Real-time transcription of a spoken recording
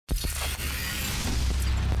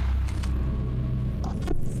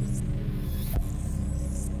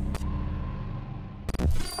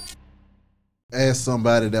As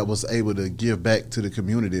somebody that was able to give back to the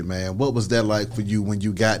community, man, what was that like for you when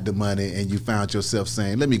you got the money and you found yourself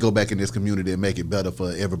saying, let me go back in this community and make it better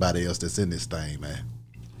for everybody else that's in this thing, man?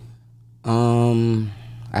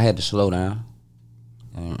 I had to slow down,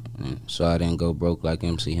 so I didn't go broke like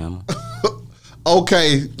MC Hammer.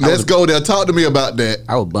 Okay, let's go there. Talk to me about that.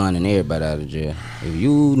 I was bonding everybody out of jail. If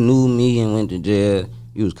you knew me and went to jail,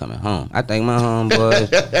 you was coming home. I think my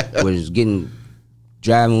homeboys was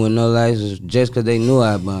driving with no license just because they knew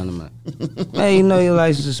I bonded them out. Man, you know your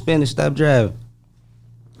license suspended, stop driving.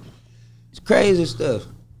 It's crazy stuff.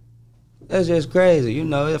 That's just crazy. You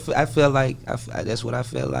know, I feel like, that's what I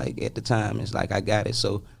felt like at the time. It's like I got it,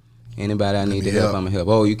 so anybody I need to help, I'm going to help.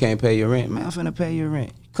 Oh, you can't pay your rent? Man, I'm finna pay your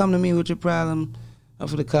rent. Come to me with your problem. I'm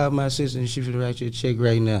finna call my sister and she finna write you a check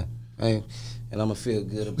right now. Right? And I'm going to feel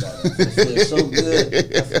good about it. I feel so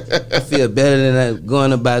good. I feel better than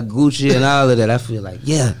going to buy Gucci and all of that. I feel like,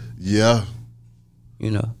 yeah. Yeah.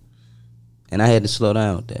 You know. And I had to slow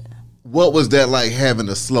down with that. What was that like, having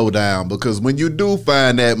to slow down? Because when you do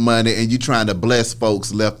find that money and you trying to bless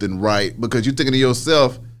folks left and right, because you're thinking to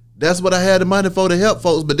yourself, that's what I had the money for, to help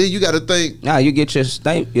folks. But then you got to think. Nah, you get your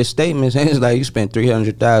statements and it's like you spent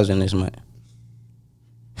 $300,000 this month.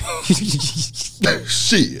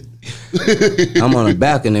 Shit. I'm on the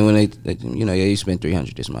balcony when they you know, yeah, you spent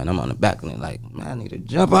 $300 this month. I'm on the balcony like, man, I need to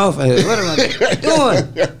jump off of here. What am I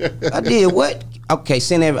doing? I did what? Okay,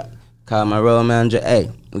 send everybody. Call my road manager.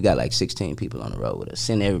 Hey, we got like 16 people on the road with us.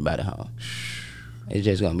 Send everybody home. It's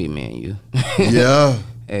just gonna be me and you. Yeah.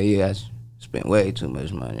 Hey, you guys spent way too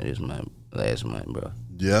much money this month, last month, bro.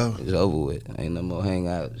 Yeah. It's over with. Ain't no more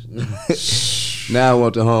hangouts. Now I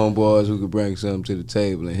want the homeboys who could bring something to the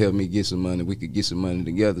table and help me get some money. We could get some money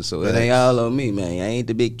together. So it ain't all on me, man. I ain't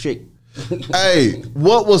the big trick. Hey,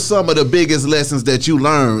 what was some of the biggest lessons that you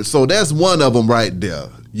learned? So that's one of them right there.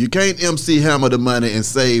 You can't MC Hammer the money and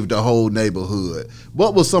save the whole neighborhood.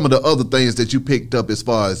 What were some of the other things that you picked up as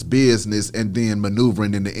far as business and then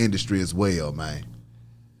maneuvering in the industry as well, man?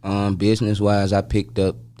 Business-wise, I picked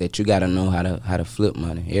up that you gotta know how to flip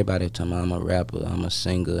money. Everybody talking about I'm a rapper, I'm a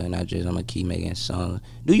singer, and I'm gonna keep making songs.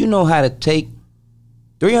 Do you know how to take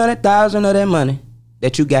 300,000 of that money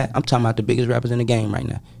that you got? I'm talking about the biggest rappers in the game right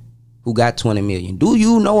now, who got 20 million. Do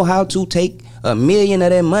you know how to take $1 million of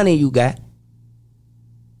that money you got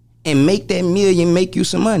and make that million make you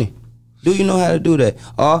some money? Do you know how to do that?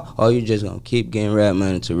 Or you just gonna keep getting rap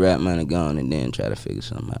money till rap money gone and then try to figure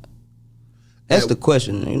something out? That's the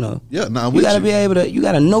question, you know. Yeah, nah, you gotta be able to. You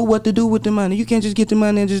gotta know what to do with the money. You can't just get the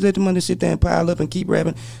money and just let the money sit there and pile up and keep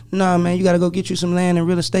rapping. Nah, man, you gotta go get you some land and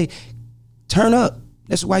real estate. Turn up.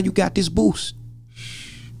 That's why you got this boost.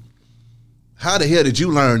 How the hell did you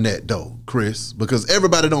learn that though, Chris? Because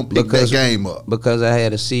everybody don't pick that game up. Because I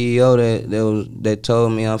had a CEO that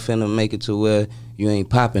told me I'm finna make it to where you ain't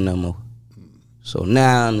popping no more. So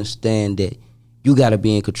now I understand that you gotta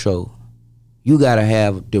be in control. You gotta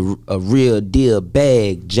have a real deal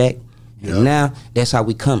bag, Jack. Yep. And now that's how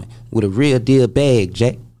we coming, with a real deal bag,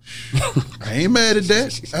 Jack. I ain't mad at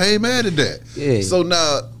that. I ain't mad at that. Yeah. So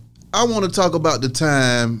now I want to talk about the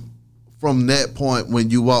time from that point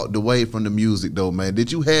when you walked away from the music though, man.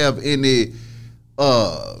 Did you have any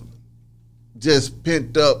just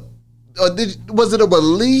pent up, or was it a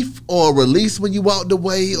relief or a release when you walked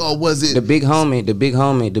away, or was it the big homie?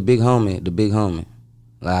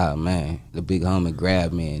 Wow, man, the big homie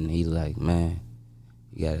grabbed me and he's like, man,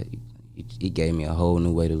 he gave me a whole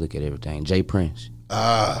new way to look at everything. Jay Prince.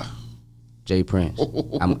 Jay Prince.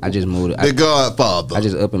 I just moved. The Godfather. I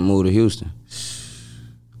just up and moved to Houston.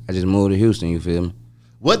 You feel me?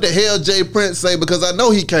 What the hell Jay Prince say? Because I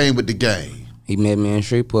know he came with the game. He met me in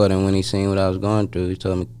Shreveport, and when he seen what I was going through, he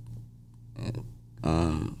told me,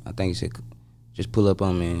 I think he said, just pull up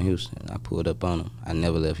on me in Houston. I pulled up on him. I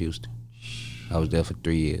never left Houston. I was there for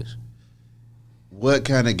 3 years. What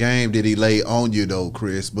kind of game did he lay on you though,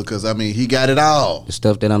 Chris? Because I mean, he got it all. The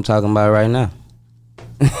stuff that I'm talking about right now.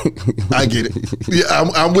 I get it. Yeah,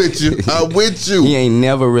 I'm with you. I'm with you. He ain't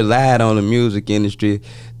never relied on the music industry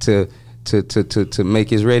to make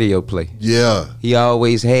his radio play. Yeah. He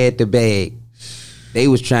always had the bag. They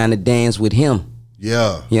was trying to dance with him.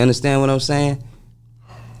 Yeah. You understand what I'm saying?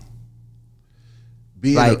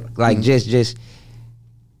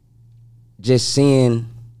 Just seeing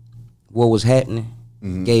what was happening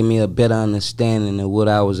gave me a better understanding of what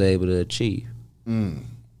I was able to achieve and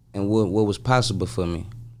what was possible for me.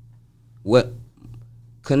 What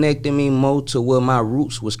connected me more to what my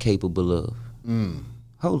roots was capable of.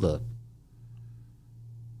 Hold up.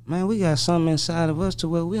 Man, we got something inside of us to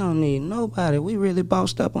where we don't need nobody. We really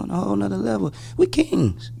bossed up on a whole nother level. We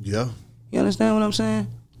kings. Yeah. You understand what I'm saying?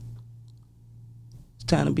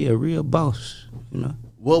 time to be a real boss, you know.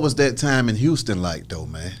 What was that time in Houston like, though,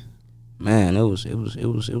 man? Man, it was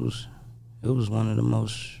one of the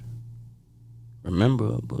most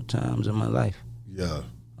memorable times of my life. Yeah.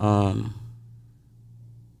 Homie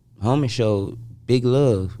showed big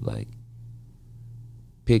love, like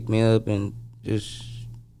picked me up and just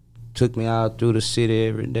took me out through the city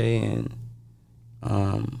every day. And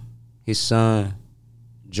his son,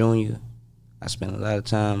 Junior, I spent a lot of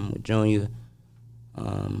time with Junior.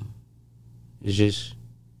 It's just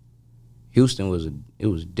Houston was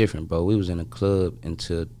different, bro. We was in a club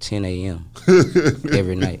until 10 a.m.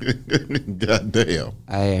 every night. Goddamn.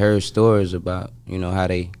 I had heard stories about, you know, how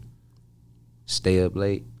they stay up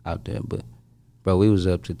late out there, but bro, we was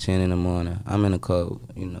up to 10 in the morning. I'm in the car,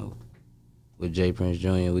 you know, with Jay Prince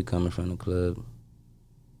Jr. We coming from the club.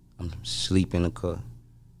 I'm asleep in the car.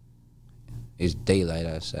 It's daylight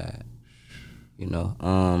outside, you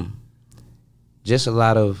know. Just a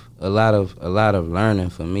lot of learning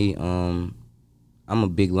for me. I'm a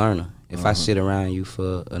big learner. If I sit around you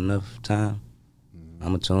for enough time,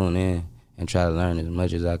 I'ma tune in and try to learn as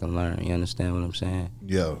much as I can learn. You understand what I'm saying?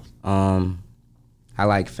 Yeah. I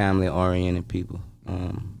like family-oriented people.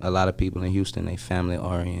 A lot of people in Houston, they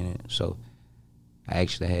family-oriented. So I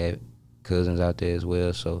actually had cousins out there as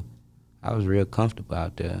well. So I was real comfortable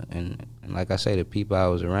out there. And like I say, the people I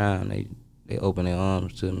was around, they opened their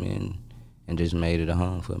arms to me and just made it a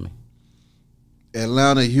home for me.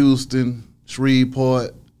 Atlanta, Houston,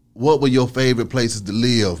 Shreveport, what were your favorite places to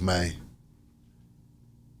live, man?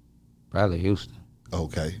 Probably Houston.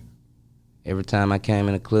 Okay. Every time I came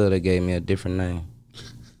in the club, they gave me a different name.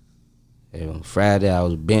 On Friday, I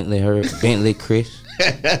was Bentley Chris.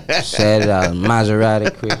 Saturday, I was Maserati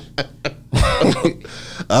Chris.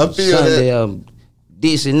 I feel Sunday, that.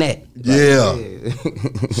 This and that. Yeah.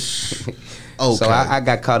 Okay. So I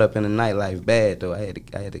got caught up in the nightlife bad, though. I had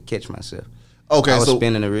to catch myself. Okay, I was so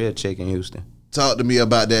spending a real check in Houston. talk to me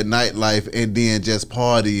about that nightlife and then just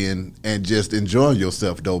partying and just enjoying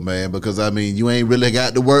yourself, though, man. Because, I mean, you ain't really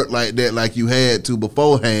got to work like that like you had to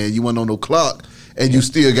beforehand. You weren't on no clock, and you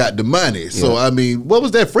still got the money. So, I mean, what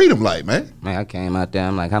was that freedom like, man? Man, I came out there,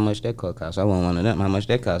 I'm like, how much that car cost? I want one of them. How much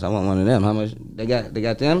that cost? I want one of them. How much they got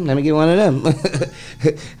them? Let me get one of them.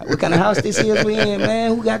 What kind of house this is we in,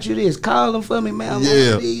 man? Who got you this? Call them for me, man. I want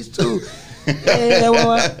one of these too.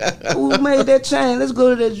 Yeah, who made that chain? Let's go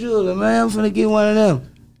to that jeweler, man. I'm finna get one of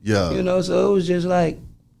them. Yeah. You know, so it was just like,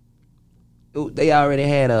 they already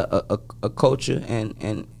had a culture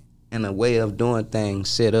and a way of doing things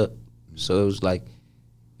set up. So it was like,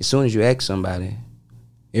 as soon as you ask somebody,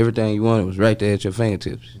 everything you wanted was right there at your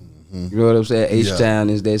fingertips. Mm-hmm. You know what I'm saying? H-Town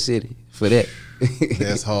is that city for that.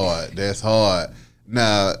 That's hard. That's hard.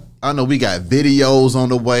 Now, I know we got videos on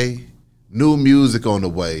the way, new music on the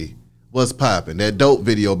way. What's popping? That Dope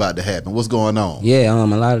video about to happen. What's going on? Yeah, a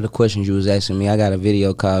lot of the questions you was asking me, I got a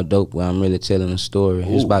video called Dope where I'm really telling a story.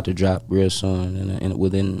 Ooh. It's about to drop real soon, and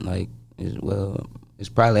within like, it's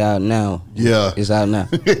probably out now. Yeah, it's out now.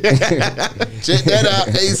 Check that out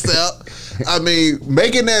ASAP. I mean,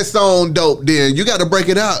 making that song Dope. Then you got to break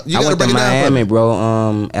it out. You got to break it down. I went to Miami,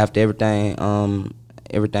 bro. After everything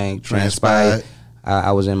transpired.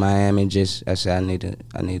 I was in Miami. I said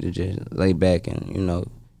I need to just lay back and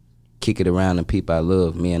kick it around the people I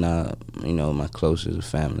love. Me and my closest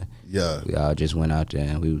family. Yeah. We all just went out there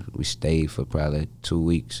and we stayed for probably 2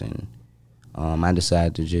 weeks, and I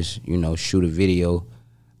decided to just shoot a video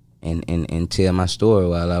and tell my story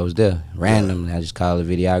while I was there. Randomly, yeah. I just called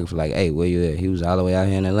the videographer like, "Hey, where you at?" He was all the way out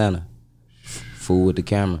here in Atlanta. Fool with the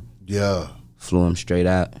camera. Yeah. Flew him straight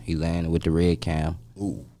out. He landed with the red cam.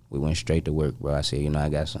 Ooh. We went straight to work, bro. I said, I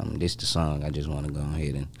got something. This the song. I just want to go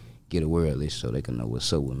ahead and get a word list so they can know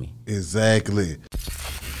what's up with me. Exactly.